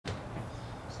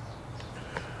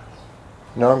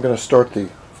Now I'm going to start the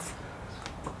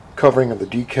covering of the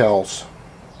decals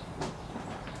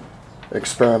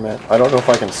experiment. I don't know if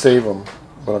I can save them,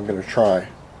 but I'm going to try.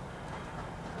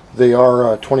 They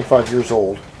are 25 years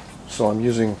old, so I'm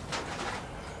using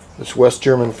this West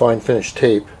German fine finish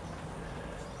tape,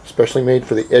 especially made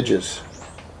for the edges.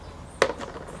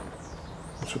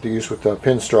 That's what they use with the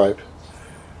pinstripe.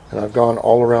 And I've gone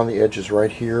all around the edges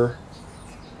right here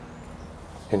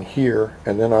and here,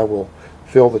 and then I will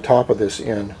fill the top of this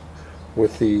in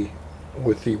with the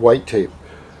white tape.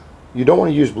 You don't want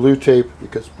to use blue tape,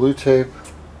 because blue tape,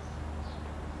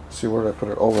 let's see, where did I put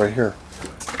it? Oh, right here.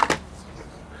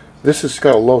 This has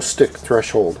got a low stick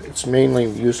threshold. It's mainly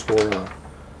used for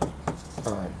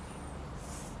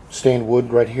stained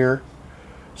wood right here,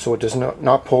 so it does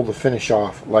not pull the finish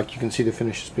off. Like you can see, the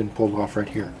finish has been pulled off right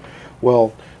here.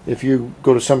 Well, if you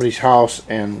go to somebody's house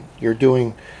and you're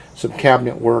doing some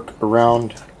cabinet work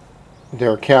around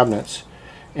their cabinets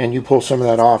and you pull some of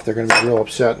that off, they're going to be real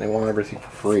upset and they want everything for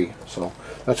free. So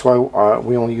that's why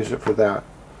we only use it for that.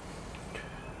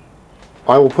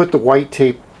 I will put the white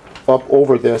tape up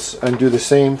over this and do the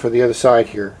same for the other side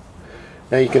here.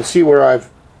 Now you can see where I've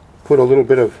put a little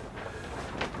bit of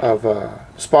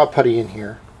spot putty in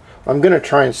here. I'm going to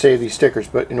try and save these stickers,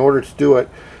 but in order to do it,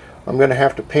 I'm going to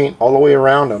have to paint all the way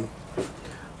around them.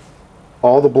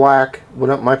 All the black.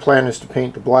 My plan is to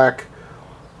paint the black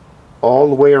all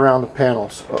the way around the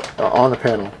panels, on the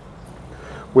panel,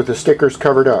 with the stickers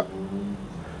covered up.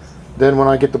 Then when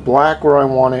I get the black where I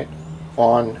want it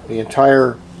on the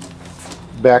entire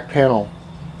back panel,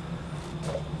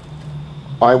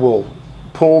 I will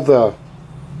pull the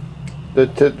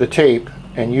tape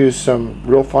and use some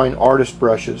real fine artist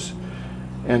brushes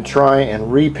and try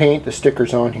and repaint the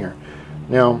stickers on here.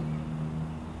 Now,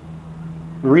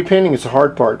 the repainting is the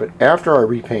hard part, but after I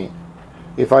repaint,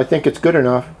 if I think it's good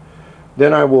enough,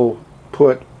 then I will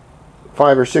put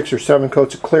 5 or 6 or 7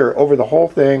 coats of clear over the whole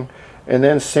thing and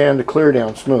then sand the clear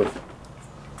down smooth.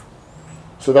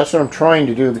 So that's what I'm trying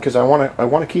to do, because I want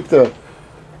to keep the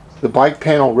bike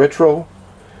panel retro,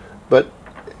 but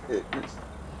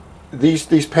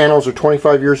these panels are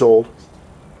 25 years old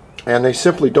and they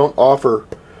simply don't offer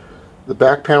the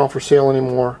back panel for sale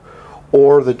anymore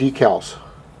or the decals.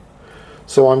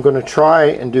 So I'm going to try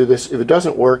and do this. If it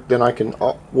doesn't work, then I can,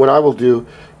 what I will do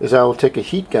is I will take a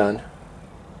heat gun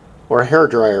or a hair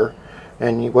dryer,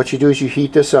 and what you do is you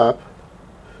heat this up.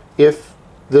 If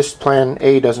this plan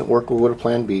A doesn't work, we'll go to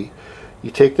plan B.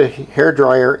 You take the hair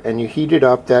dryer and you heat it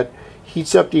up. That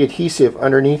heats up the adhesive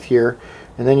underneath here,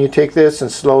 and then you take this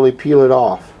and slowly peel it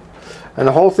off, and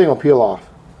the whole thing will peel off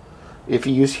if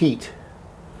you use heat.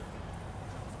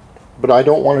 But I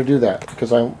don't want to do that,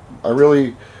 because I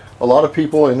really, a lot of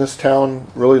people in this town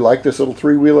really like this little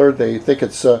three-wheeler. They think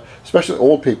it's, especially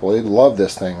old people, they love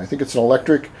this thing. I think it's an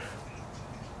electric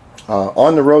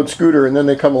on-the-road scooter, and then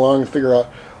they come along and figure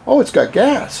out, oh, it's got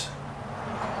gas.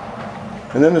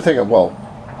 And then they're thinking, well,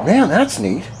 man, that's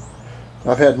neat.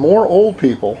 I've had more old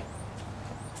people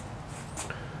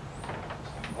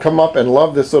come up and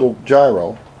love this little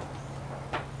gyro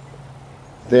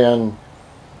than,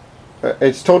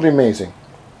 it's totally amazing.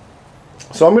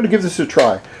 So I'm going to give this a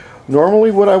try. Normally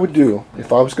what I would do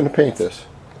if I was going to paint this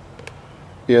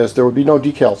is there would be no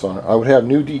decals on it. I would have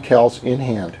new decals in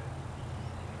hand.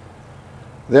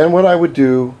 Then what I would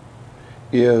do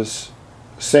is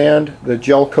sand the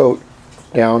gel coat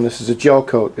down. This is a gel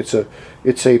coat.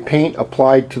 It's a paint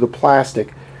applied to the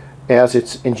plastic as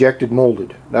it's injected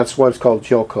molded. That's why it's called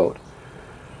gel coat.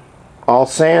 I'll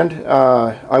sand,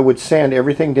 I would sand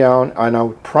everything down, and I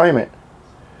would prime it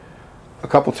a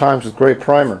couple times with gray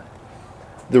primer.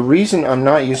 The reason I'm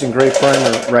not using gray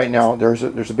primer right now, there's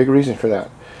a big reason for that.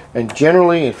 And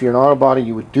generally, if you're an auto body,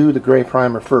 you would do the gray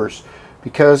primer first,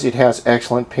 because it has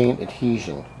excellent paint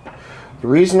adhesion. The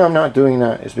reason I'm not doing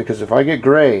that is because if I get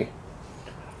gray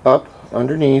up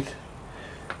underneath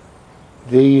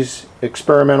these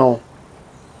experimental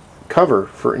cover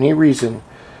for any reason,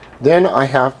 then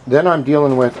I'm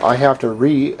dealing with, I have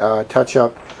to touch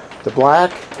up the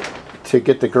black to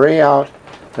get the gray out,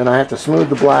 then I have to smooth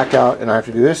the black out, and I have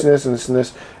to do this and this and this and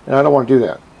this, and I don't want to do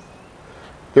that.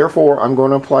 Therefore, I'm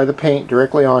going to apply the paint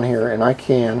directly on here, and I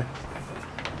can.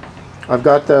 I've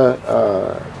got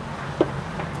the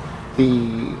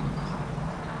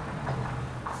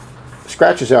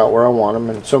scratches out where I want them,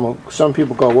 and some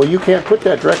people go, well, you can't put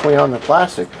that directly on the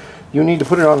plastic. You need to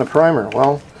put it on the primer.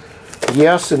 Well,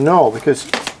 yes and no, because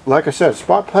like I said,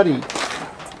 spot putty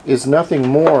is nothing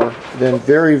more than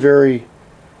very, very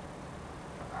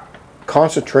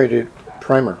concentrated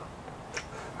primer.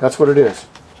 That's what it is.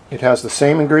 It has the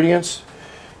same ingredients.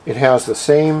 It has the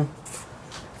same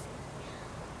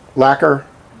lacquer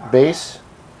base,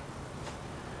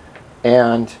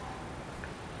 and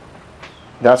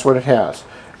that's what it has.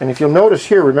 And if you'll notice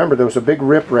here, remember there was a big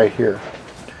rip right here,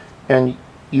 and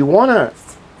you want to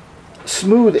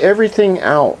smooth everything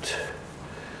out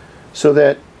so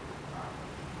that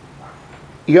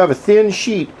you have a thin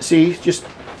sheet, see, just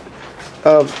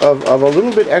of a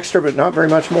little bit extra, but not very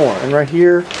much more. And right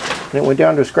here, and it went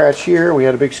down to a scratch here. We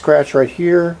had a big scratch right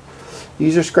here.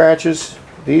 These are scratches.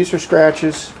 These are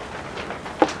scratches.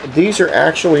 These are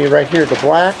actually right here. The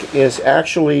black is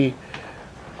actually,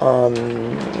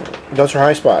 those are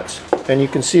high spots. And you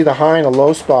can see the high and the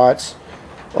low spots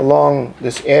along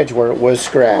this edge where it was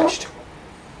scratched.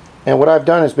 And what I've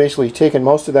done is basically taken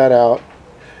most of that out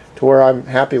to where I'm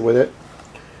happy with it.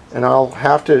 And I'll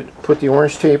have to put the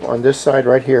orange tape on this side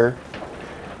right here.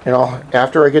 And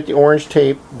after I get the orange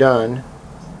tape done,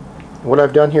 what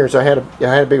I've done here is I had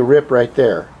a big rip right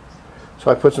there. So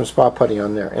I put some spot putty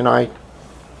on there, and I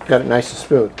got it nice and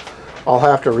smooth. I'll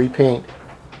have to repaint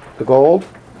the gold,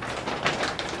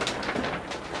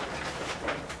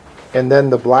 and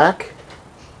then the black,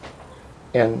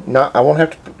 and I won't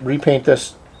have to repaint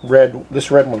this red.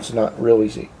 This red one's not real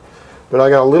easy, but I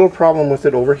got a little problem with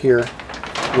it over here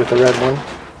with the red one.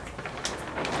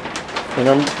 And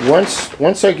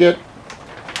once I get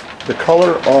the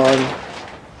color on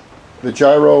the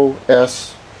GYRO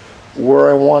S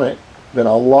where I want it, then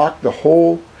I'll lock the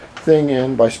whole thing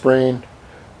in by spraying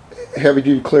heavy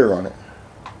duty clear on it.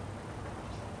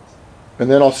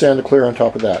 And then I'll sand the clear on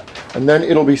top of that. And then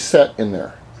it'll be set in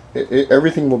there.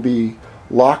 Everything will be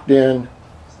locked in,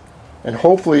 and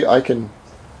hopefully I can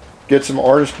get some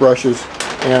artist brushes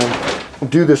and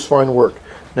do this fine work.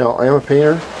 Now, I am a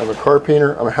painter, I'm a car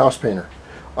painter, I'm a house painter.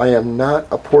 I am not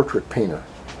a portrait painter,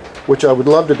 which I would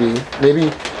love to be.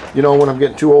 Maybe, you know, when I'm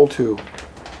getting too old to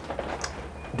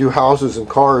do houses and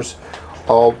cars,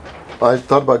 I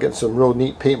thought about getting some real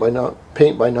neat paint by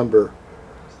number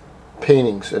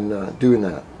paintings and doing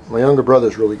that. My younger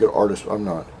brother's a really good artist, I'm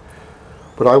not.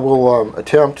 But I will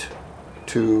attempt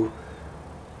to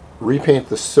repaint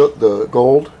the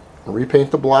gold, and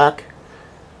repaint the black,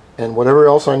 and whatever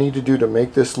else I need to do to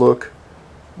make this look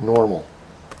normal.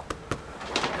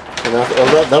 And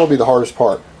that'll be the hardest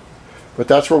part. But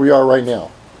that's where we are right now.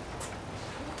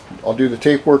 I'll do the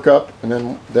tape work up,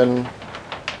 and then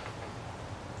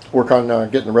work on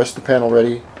getting the rest of the panel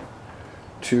ready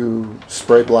to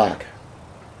spray black.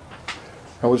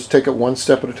 I will just take it one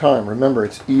step at a time. Remember,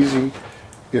 it's easy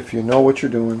if you know what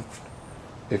you're doing,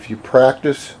 if you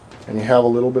practice, and you have a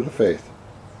little bit of faith.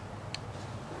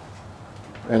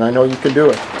 And I know you can do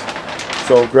it.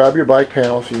 So grab your bike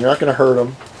panels, you're not going to hurt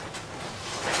them,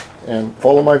 and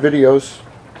follow my videos.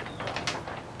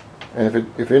 And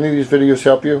if any of these videos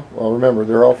help you, well, remember,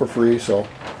 they're all for free. So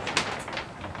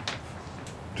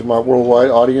to my worldwide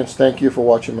audience, thank you for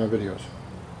watching my videos.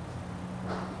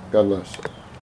 God bless.